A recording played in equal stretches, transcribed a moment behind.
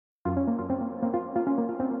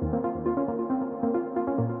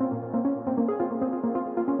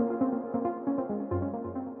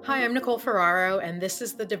Hi, I'm Nicole Ferraro, and this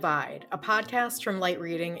is The Divide, a podcast from Light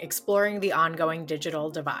Reading exploring the ongoing digital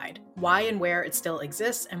divide, why and where it still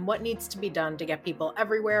exists, and what needs to be done to get people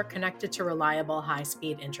everywhere connected to reliable,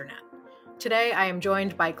 high-speed internet. Today, I am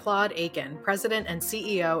joined by Claude Aiken, President and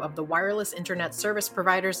CEO of the Wireless Internet Service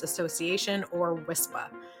Providers Association, or WISPA.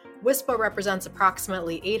 WISPA represents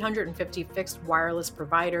approximately 850 fixed wireless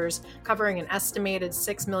providers, covering an estimated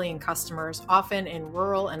 6 million customers, often in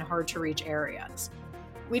rural and hard-to-reach areas.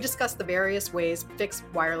 We discuss the various ways fixed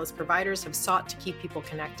wireless providers have sought to keep people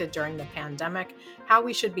connected during the pandemic, how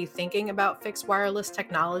we should be thinking about fixed wireless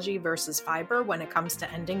technology versus fiber when it comes to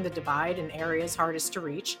ending the divide in areas hardest to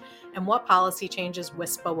reach, and what policy changes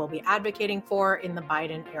WISPA will be advocating for in the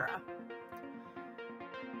Biden era.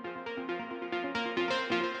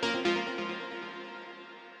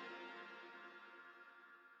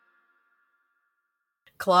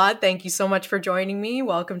 Claude, thank you so much for joining me.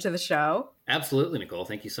 Welcome to the show. Absolutely, Nicole.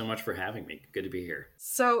 Thank you so much for having me. Good to be here.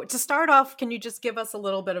 So, to start off, can you just give us a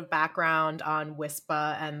little bit of background on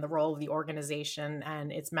WISPA and the role the organization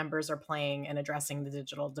and its members are playing in addressing the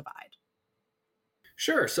digital divide?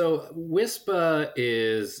 Sure. So WISPA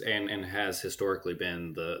is and has historically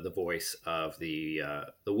been the voice of the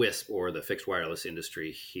WISP, or the fixed wireless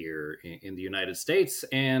industry here in the United States,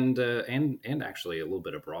 and actually a little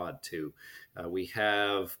bit abroad too. We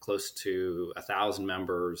have close to 1,000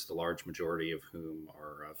 members, the large majority of whom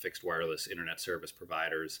are fixed wireless internet service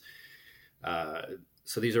providers.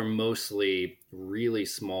 So these are mostly really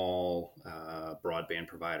small broadband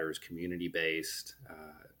providers, community based.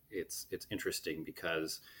 It's interesting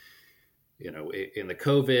because in the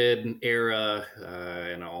COVID era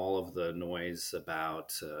and all of the noise about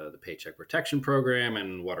the Paycheck Protection Program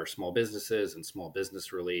and what are small businesses and small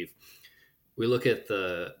business relief, we look at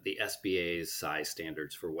the SBA's size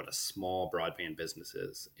standards for what a small broadband business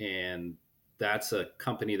is, and that's a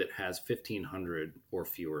company that has 1,500 or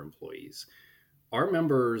fewer employees. Our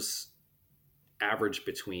members average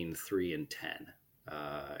between 3 and 10.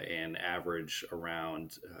 And average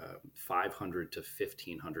around 500 to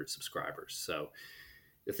 1,500 subscribers. So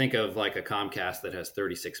you think of like a Comcast that has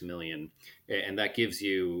 36 million, and that gives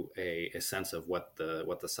you a sense of what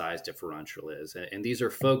the size differential is. And these are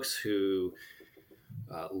folks who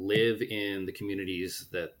live in the communities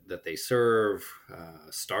that they serve,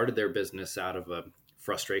 started their business out of a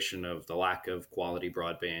frustration of the lack of quality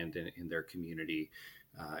broadband in their community,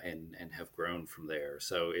 and have grown from there.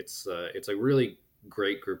 So it's a really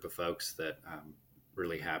great group of folks that I'm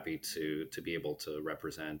really happy to be able to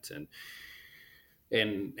represent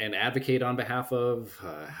and advocate on behalf of,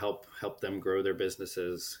 help them grow their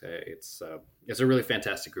businesses. It's a really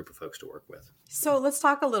fantastic group of folks to work with. So let's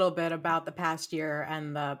talk a little bit about the past year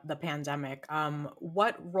and the pandemic.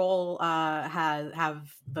 What role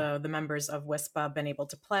have the members of WISPA been able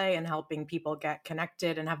to play in helping people get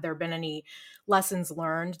connected? And have there been any lessons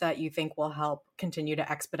learned that you think will help continue to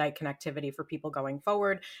expedite connectivity for people going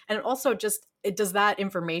forward? And also, does that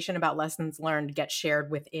information about lessons learned get shared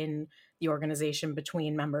within the organization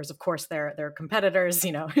between members? Of course, they're competitors.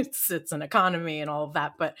 It's an economy and all of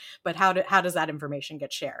that. But how does that information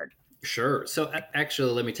get shared? Sure. So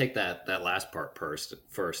actually, let me take that last part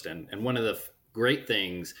first. And one of the great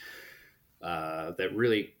things that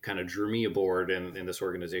really kind of drew me aboard in this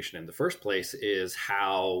organization in the first place is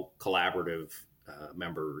how collaborative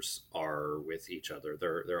members are with each other.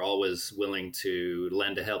 They're always willing to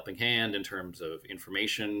lend a helping hand in terms of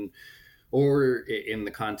information, or in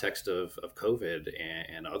the context of COVID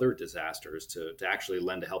and other disasters, to actually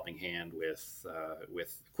lend a helping hand with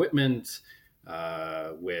equipment,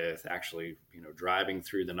 with actually driving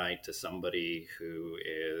through the night to somebody who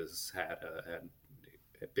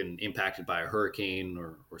had been impacted by a hurricane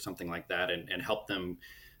or something like that, and help them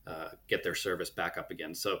get their service back up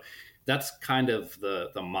again. So that's kind of the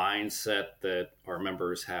mindset that our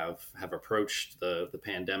members have approached the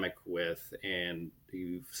pandemic with, and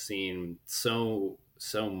you've seen so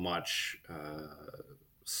much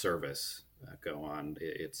service go on.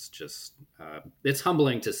 It's just it's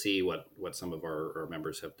humbling to see what some of our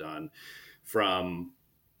members have done, from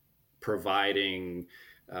providing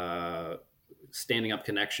standing up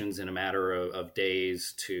connections in a matter of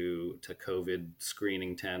days to COVID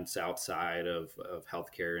screening tents outside of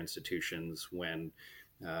healthcare institutions when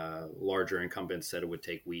larger incumbents said it would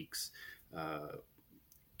take weeks.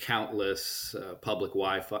 Countless public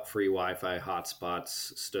free Wi-Fi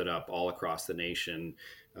hotspots stood up all across the nation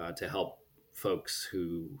to help folks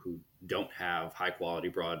who don't have high quality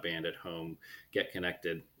broadband at home get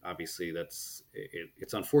connected. Obviously, it's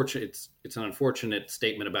unfortunate. It's an unfortunate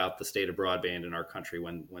statement about the state of broadband in our country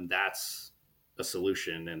when that's a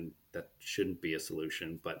solution, and that shouldn't be a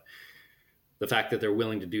solution. But the fact that they're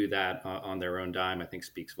willing to do that on their own dime, I think,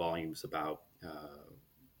 speaks volumes about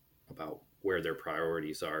where their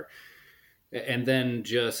priorities are. And then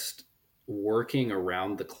just working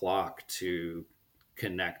around the clock to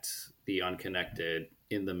connect the unconnected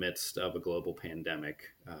in the midst of a global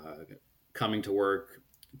pandemic, coming to work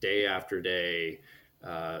day after day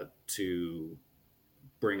to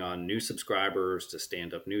bring on new subscribers, to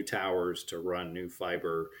stand up new towers, to run new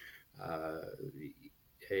fiber,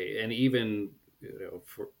 and even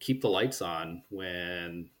keep the lights on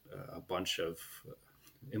when a bunch of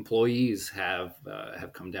employees have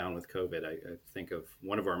come down with COVID. I think of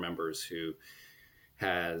one of our members who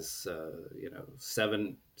has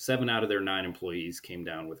seven out of their 9 employees came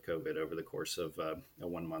down with COVID over the course of a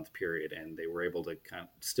 1-month period, and they were able to kind of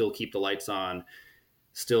still keep the lights on,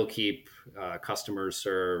 still keep customers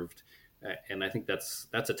served, and I think that's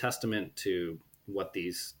a testament to what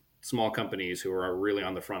these small companies who are really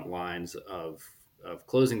on the front lines of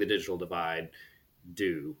closing the digital divide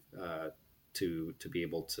do to be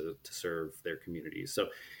able to serve their communities. So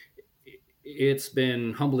it's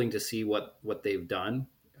been humbling to see what they've done,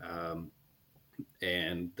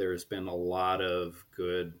 and there's been a lot of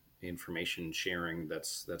good information sharing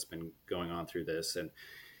that's been going on through this. And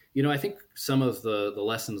I think some of the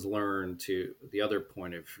lessons learned, to the other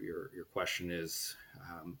point of your question, is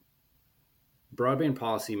broadband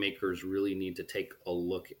policymakers really need to take a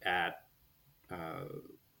look at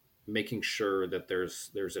making sure that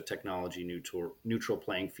there's a technology neutral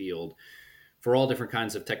playing field for all different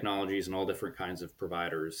kinds of technologies and all different kinds of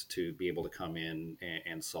providers to be able to come in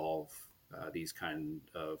and solve these kind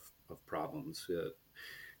of problems.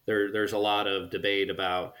 There's a lot of debate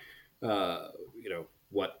about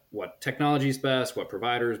what technology is best, what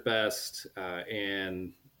provider is best,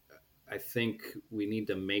 and I think we need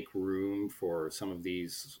to make room for some of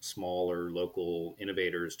these smaller local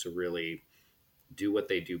innovators to really do what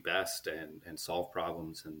they do best and solve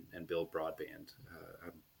problems and build broadband.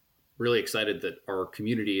 I'm really excited that our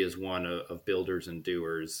community is one of builders and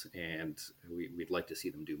doers, and we'd like to see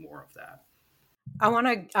them do more of that. I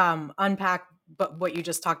want to unpack what you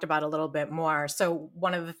just talked about a little bit more. So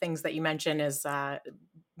one of the things that you mentioned is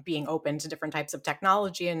being open to different types of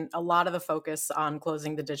technology, and a lot of the focus on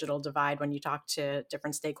closing the digital divide when you talk to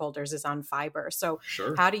different stakeholders is on fiber. So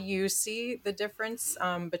Sure. How do you see the difference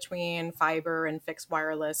between fiber and fixed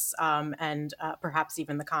wireless, and perhaps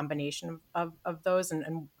even the combination of those,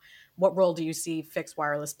 and what role do you see fixed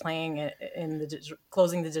wireless playing in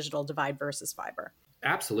closing the digital divide versus fiber?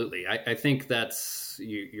 Absolutely. I think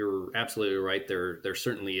you're absolutely right. There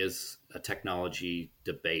certainly is a technology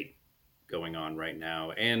debate going on right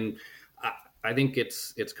now. And I think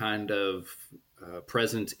it's kind of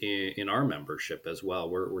present in our membership as well.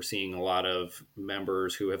 We're seeing a lot of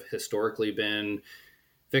members who have historically been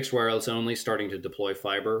fixed wireless only starting to deploy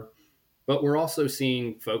fiber. But we're also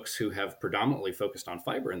seeing folks who have predominantly focused on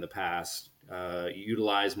fiber in the past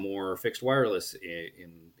utilize more fixed wireless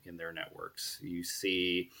in their networks. You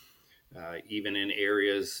see, even in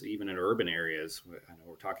urban areas, I know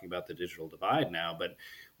we're talking about the digital divide now, but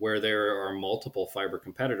where there are multiple fiber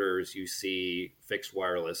competitors, you see fixed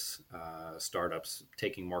wireless startups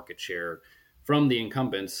taking market share from the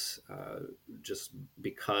incumbents, just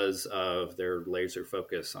because of their laser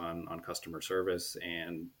focus on customer service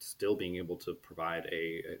and still being able to provide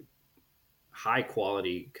a high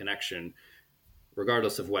quality connection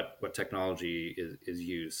regardless of what technology is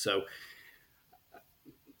used. So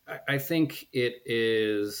I think it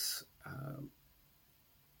is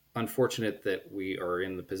unfortunate that we are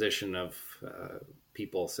in the position of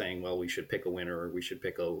people saying, well, we should pick a winner or we should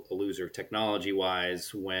pick a loser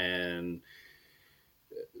technology-wise, when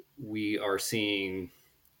we are seeing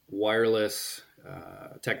wireless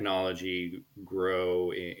technology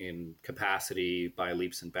grow in capacity by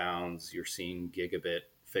leaps and bounds. You're seeing gigabit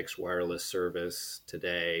fixed wireless service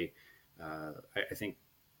today. I think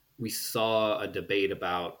we saw a debate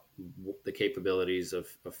about the capabilities of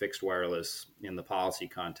fixed wireless in the policy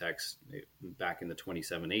context back in the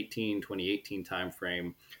 2018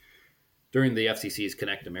 timeframe during the FCC's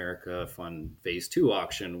Connect America Fund Phase 2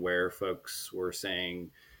 auction, where folks were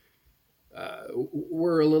saying,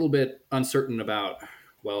 we're a little bit uncertain about,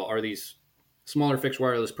 well, are these smaller fixed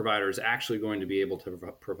wireless providers actually going to be able to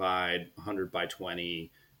provide 100 by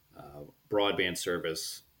 20 broadband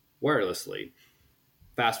service wirelessly?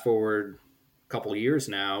 Fast forward a couple of years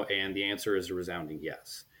now, and the answer is a resounding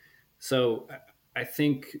yes. So I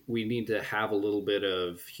think we need to have a little bit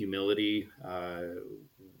of humility.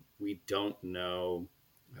 We don't know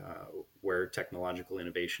where technological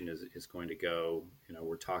innovation is going to go.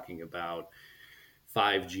 We're talking about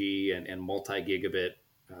 5G and multi-gigabit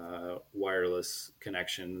wireless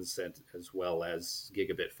connections, as well as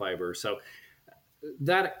gigabit fiber. So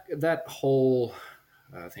that whole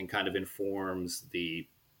thing kind of informs the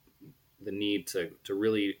need to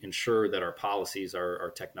really ensure that our policies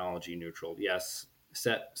are technology neutral. Yes,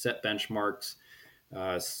 set benchmarks,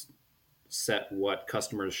 uh, set what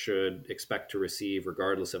customers should expect to receive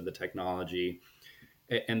regardless of the technology,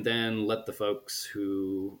 and then let the folks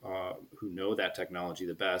who know that technology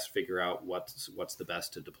the best figure out what's the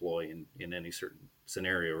best to deploy in any certain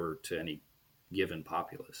scenario or to any given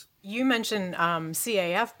populace. You mentioned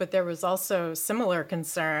CAF, but there was also similar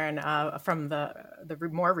concern from the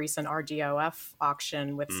more recent RDOF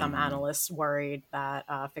auction, with some Mm-hmm. analysts worried that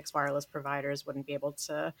fixed wireless providers wouldn't be able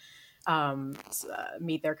to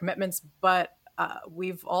meet their commitments. But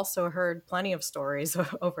we've also heard plenty of stories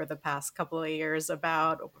over the past couple of years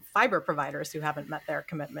about fiber providers who haven't met their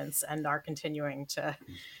commitments and are continuing to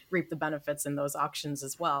reap the benefits in those auctions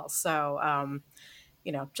as well. So,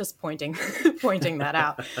 just pointing that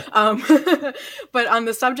out. Um, but on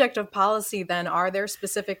the subject of policy, then, are there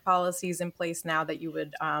specific policies in place now that you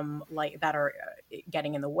would like that are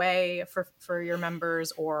getting in the way for your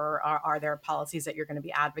members, or are there policies that you're going to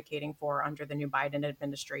be advocating for under the new Biden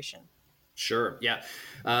administration? Sure. Yeah,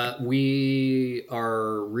 we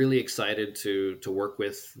are really excited to work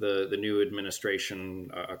with the new administration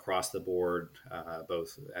across the board,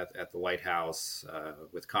 both at the White House,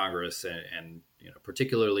 with Congress, and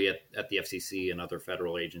particularly at the FCC and other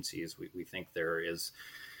federal agencies. We think there is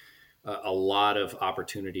a lot of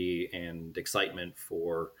opportunity and excitement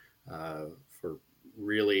for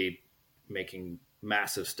really making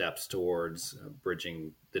massive steps towards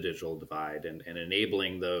bridging the digital divide and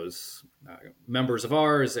enabling those members of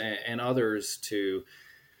ours and others to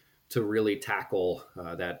really tackle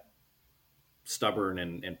that stubborn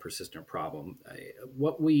and persistent problem.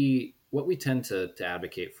 What we tend to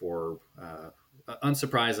advocate for,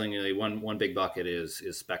 unsurprisingly, one big bucket is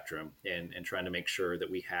spectrum, and trying to make sure that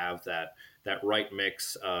we have that right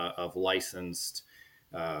mix of licensed,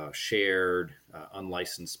 shared,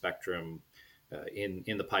 unlicensed spectrum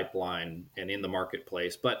in the pipeline and in the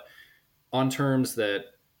marketplace, but on terms that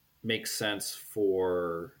make sense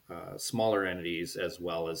for smaller entities as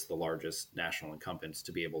well as the largest national incumbents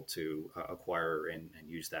to be able to acquire and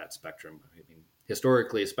use that spectrum. I mean,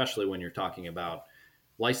 historically, especially when you're talking about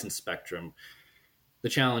licensed spectrum, the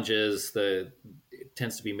challenge is it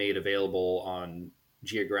tends to be made available on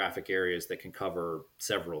geographic areas that can cover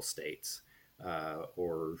several states,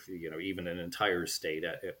 or even an entire state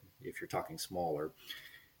if you're talking smaller.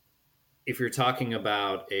 If you're talking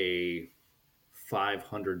about a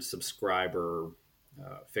 500 subscriber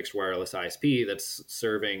fixed wireless ISP that's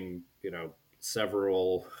serving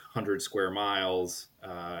several hundred square miles,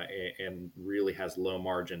 and really has low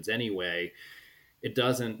margins anyway, it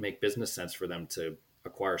doesn't make business sense for them to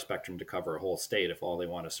acquire spectrum to cover a whole state if all they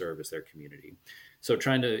want to serve is their community. So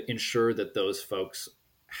trying to ensure that those folks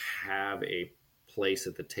have a place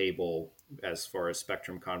at the table as far as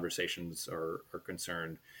spectrum conversations are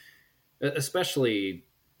concerned, especially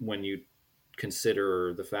when you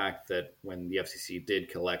consider the fact that when the FCC did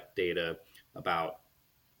collect data about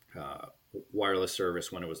wireless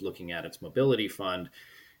service when it was looking at its mobility fund,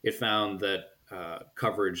 it found that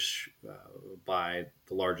coverage by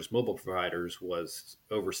the largest mobile providers was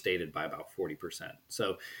overstated by about 40%.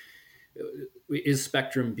 So is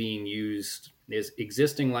spectrum being used, is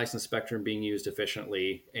existing licensed spectrum being used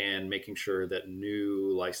efficiently, and making sure that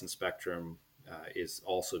new licensed spectrum is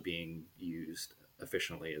also being used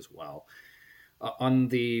efficiently as well. On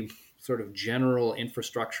the sort of general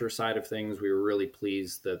infrastructure side of things, we were really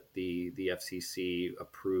pleased that the FCC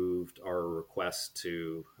approved our request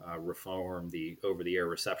to reform the over-the-air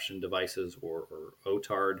reception devices, or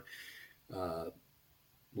OTARD,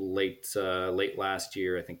 late last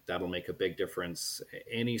year. I think that'll make a big difference.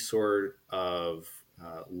 Any sort of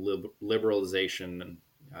liberalization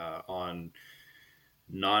on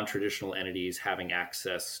non-traditional entities having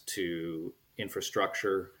access to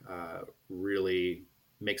infrastructure really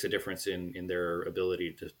makes a difference in their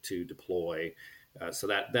ability to deploy. So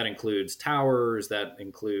that includes towers, that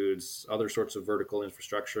includes other sorts of vertical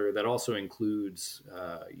infrastructure, that also includes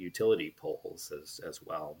utility poles as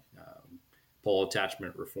well. Pole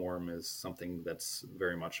attachment reform is something that's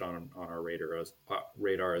very much on our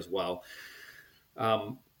radar as well.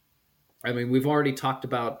 I mean, we've already talked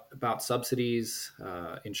about subsidies,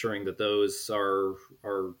 ensuring that those are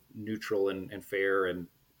neutral and fair, and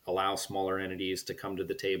allow smaller entities to come to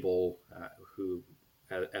the table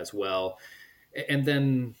as well. And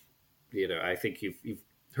then, I think you've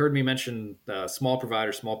heard me mention small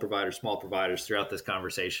providers throughout this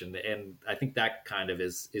conversation, and I think that kind of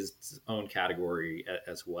is its own category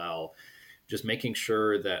as well. Just making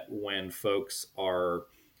sure that when folks are,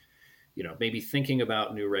 maybe thinking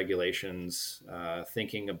about new regulations,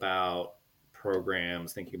 thinking about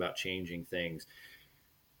programs, thinking about changing things,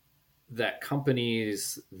 that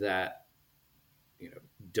companies that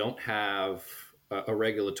don't have a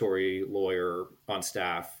regulatory lawyer on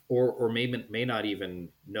staff, or may not even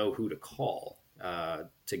know who to call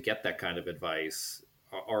to get that kind of advice,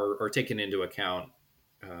 are taken into account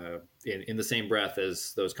in the same breath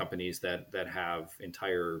as those companies that have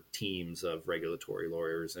entire teams of regulatory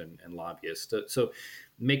lawyers and lobbyists. So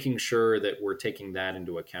making sure that we're taking that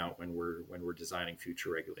into account when we're designing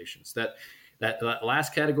future regulations. That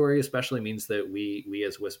last category especially means that we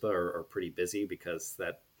as WISPA are pretty busy, because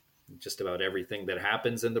that just about everything that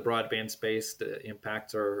happens in the broadband space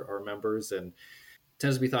impacts our members, and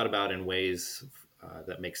tends to be thought about in ways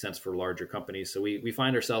that make sense for larger companies. So we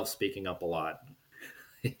find ourselves speaking up a lot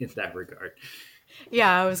in that regard.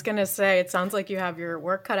 Yeah, I was going to say, it sounds like you have your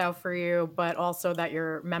work cut out for you, but also that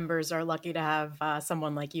your members are lucky to have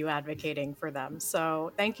someone like you advocating for them.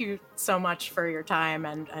 So thank you so much for your time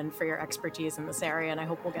and for your expertise in this area. And I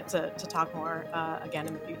hope we'll get to talk more again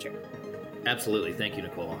in the future. Absolutely. Thank you,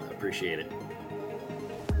 Nicole. I appreciate it.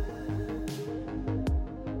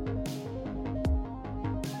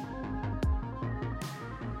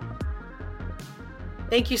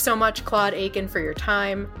 Thank you so much, Claude Aiken, for your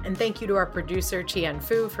time, and thank you to our producer, Chien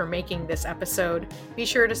Fu, for making this episode. Be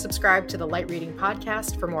sure to subscribe to the Light Reading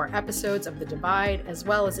Podcast for more episodes of The Divide, as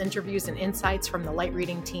well as interviews and insights from the Light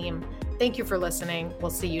Reading team. Thank you for listening.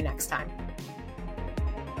 We'll see you next time.